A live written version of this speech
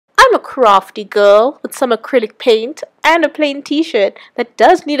crafty girl with some acrylic paint and a plain t-shirt that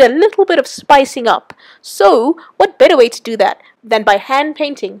does need a little bit of spicing up. So, what better way to do that than by hand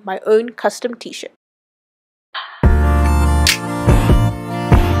painting my own custom t-shirt?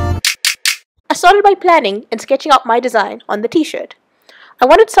 I started by planning and sketching out my design on the t-shirt. I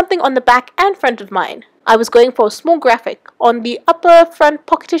wanted something on the back and front of mine. I was going for a small graphic on the upper front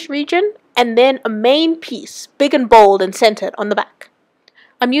pocketish region and then a main piece, big and bold and centered on the back.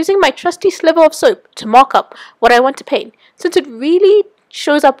 I'm using my trusty sliver of soap to mark up what I want to paint since it really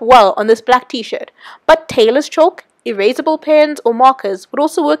shows up well on this black t-shirt, but tailor's chalk, erasable pens or markers would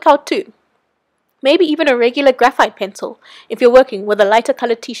also work out too. Maybe even a regular graphite pencil if you're working with a lighter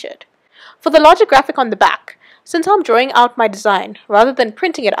colored t-shirt. For the larger graphic on the back, since I'm drawing out my design rather than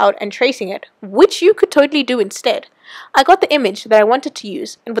printing it out and tracing it, which you could totally do instead, I got the image that I wanted to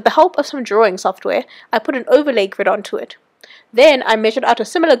use and with the help of some drawing software, I put an overlay grid onto it. Then I measured out a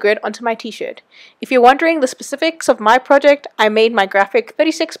similar grid onto my t-shirt. If you're wondering the specifics of my project, I made my graphic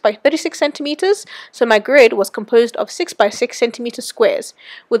 36 by 36 centimeters, so my grid was composed of 6 by 6 centimeter squares,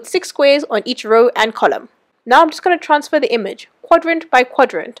 with 6 squares on each row and column. Now I'm just going to transfer the image, quadrant by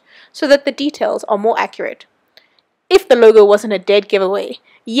quadrant, so that the details are more accurate. If the logo wasn't a dead giveaway,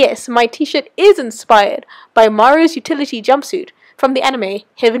 yes, my t-shirt is inspired by Mario's utility jumpsuit from the anime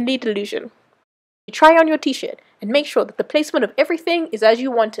Heavenly Delusion. You try on your t-shirt and make sure that the placement of everything is as you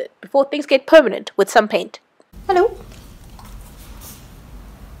want it before things get permanent with some paint. Hello.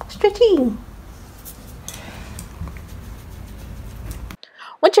 Stretching.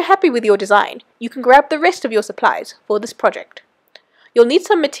 Once you're happy with your design, you can grab the rest of your supplies for this project. You'll need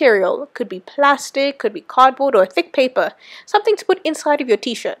some material, could be plastic, could be cardboard or thick paper, something to put inside of your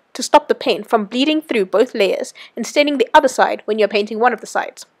t-shirt to stop the paint from bleeding through both layers and staining the other side when you're painting one of the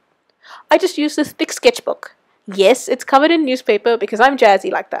sides. I just used this thick sketchbook. Yes, it's covered in newspaper because I'm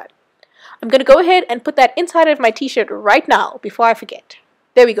jazzy like that. I'm going to go ahead and put that inside of my t-shirt right now before I forget.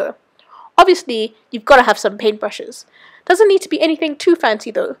 There we go. Obviously, you've got to have some paintbrushes. Doesn't need to be anything too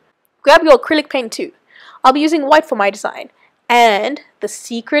fancy though. Grab your acrylic paint too. I'll be using white for my design. And the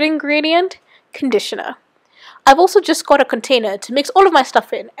secret ingredient, conditioner. I've also just got a container to mix all of my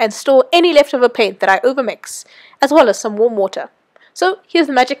stuff in and store any leftover paint that I overmix, as well as some warm water. So here's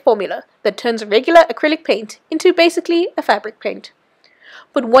the magic formula that turns regular acrylic paint into basically a fabric paint.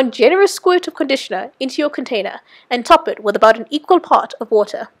 Put one generous squirt of conditioner into your container and top it with about an equal part of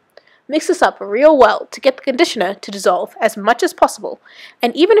water. Mix this up real well to get the conditioner to dissolve as much as possible,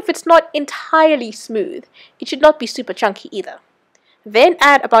 and even if it's not entirely smooth, it should not be super chunky either. Then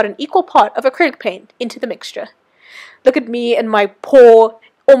add about an equal part of acrylic paint into the mixture. Look at me and my poor,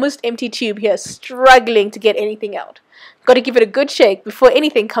 almost empty tube here struggling to get anything out. Got to give it a good shake before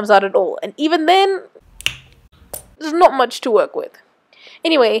anything comes out at all, and even then, there's not much to work with.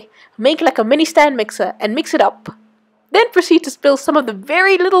 Anyway, make like a mini stand mixer and mix it up. Then proceed to spill some of the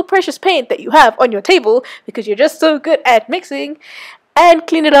very little precious paint that you have on your table because you're just so good at mixing, and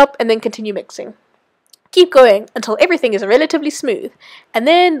clean it up and then continue mixing. Keep going until everything is relatively smooth, and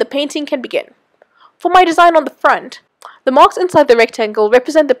then the painting can begin. For my design on the front, the marks inside the rectangle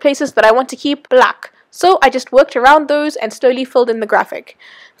represent the places that I want to keep black, so I just worked around those and slowly filled in the graphic.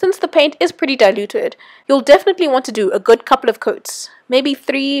 Since the paint is pretty diluted, you'll definitely want to do a good couple of coats, maybe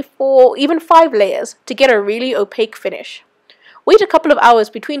 3, 4, even 5 layers to get a really opaque finish. Wait a couple of hours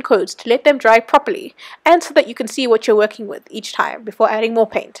between coats to let them dry properly and so that you can see what you're working with each time before adding more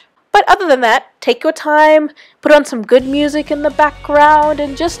paint. But other than that, take your time, put on some good music in the background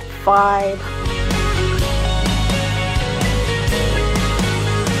and just vibe.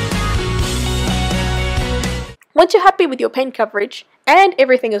 Once you're happy with your paint coverage and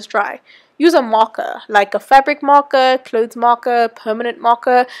everything is dry, use a marker like a fabric marker, clothes marker, permanent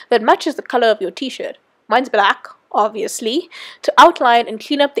marker that matches the color of your t-shirt. Mine's black, obviously, to outline and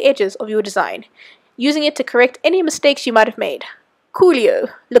clean up the edges of your design, using it to correct any mistakes you might have made.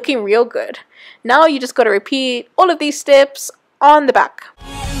 Coolio, looking real good. Now you just gotta repeat all of these steps on the back.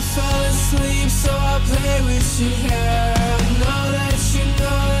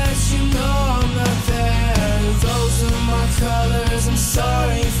 I'm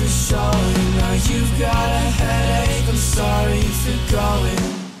sorry for showing. Now you've got a headache. I'm sorry for going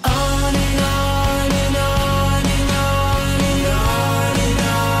on and on and on and on and on and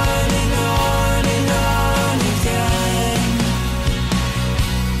on and on and on again.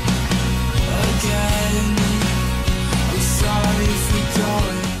 I'm sorry for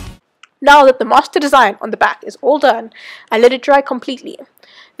going. Now that the master design on the back is all done, I let it dry completely.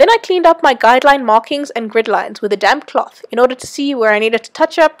 Then I cleaned up my guideline markings and grid lines with a damp cloth in order to see where I needed to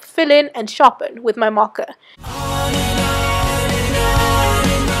touch up, fill in, and sharpen with my marker. On and on and on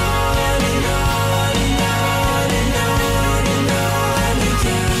and on.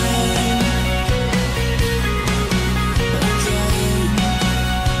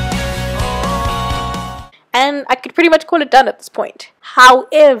 much call it done at this point.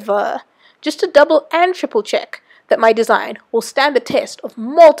 However, just to double and triple check that my design will stand the test of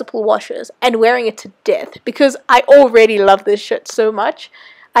multiple washes and wearing it to death, because I already love this shirt so much,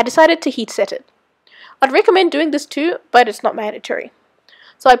 I decided to heat set it. I'd recommend doing this too, but it's not mandatory.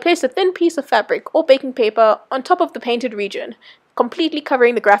 So I placed a thin piece of fabric or baking paper on top of the painted region, completely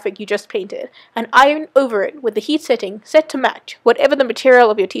covering the graphic you just painted, and iron over it with the heat setting set to match whatever the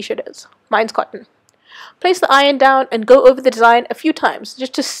material of your t-shirt is. Mine's cotton. Place the iron down and go over the design a few times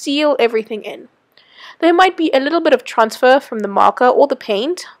just to seal everything in. There might be a little bit of transfer from the marker or the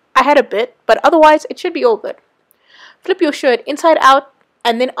paint. I had a bit, but otherwise it should be all good. Flip your shirt inside out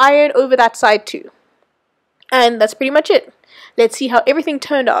and then iron over that side too. And that's pretty much it. Let's see how everything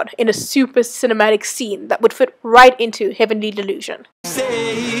turned out in a super cinematic scene that would fit right into Heavenly Delusion.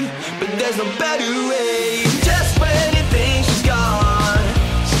 Say, but there's no better way. Just when you think she's gone,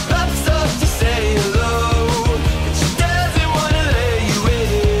 she pops up to say hello. And she doesn't wanna let you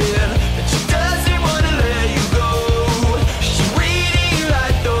in, and she doesn't wanna let you go. She reading you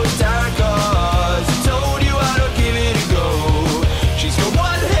like those tarot cards. I told you I don't give it a go. She's got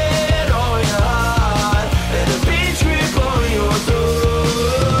one hand on your heart and a big grip on your throat.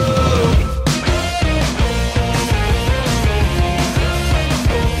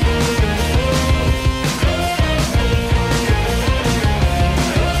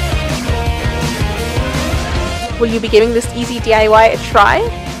 Will you be giving this easy DIY a try?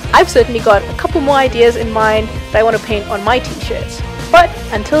 I've certainly got a couple more ideas in mind that I want to paint on my t-shirts. But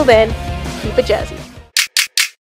until then, keep it jazzy.